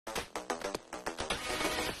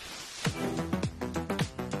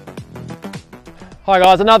Hi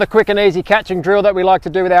guys, another quick and easy catching drill that we like to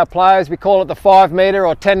do with our players. We call it the 5 metre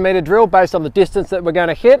or 10 metre drill based on the distance that we're going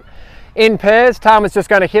to hit. In pairs, Tama's just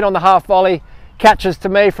going to hit on the half volley catches to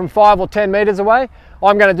me from 5 or 10 metres away.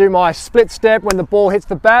 I'm going to do my split step when the ball hits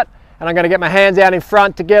the bat, and I'm going to get my hands out in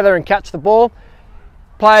front together and catch the ball.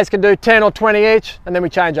 Players can do 10 or 20 each, and then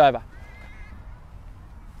we change over.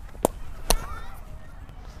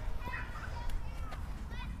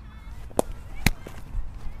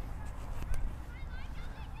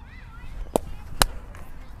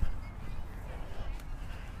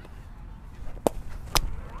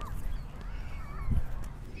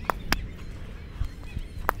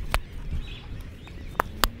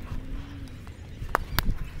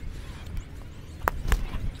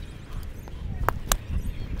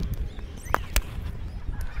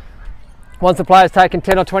 Once the player's taken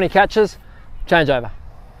 10 or 20 catches, change over.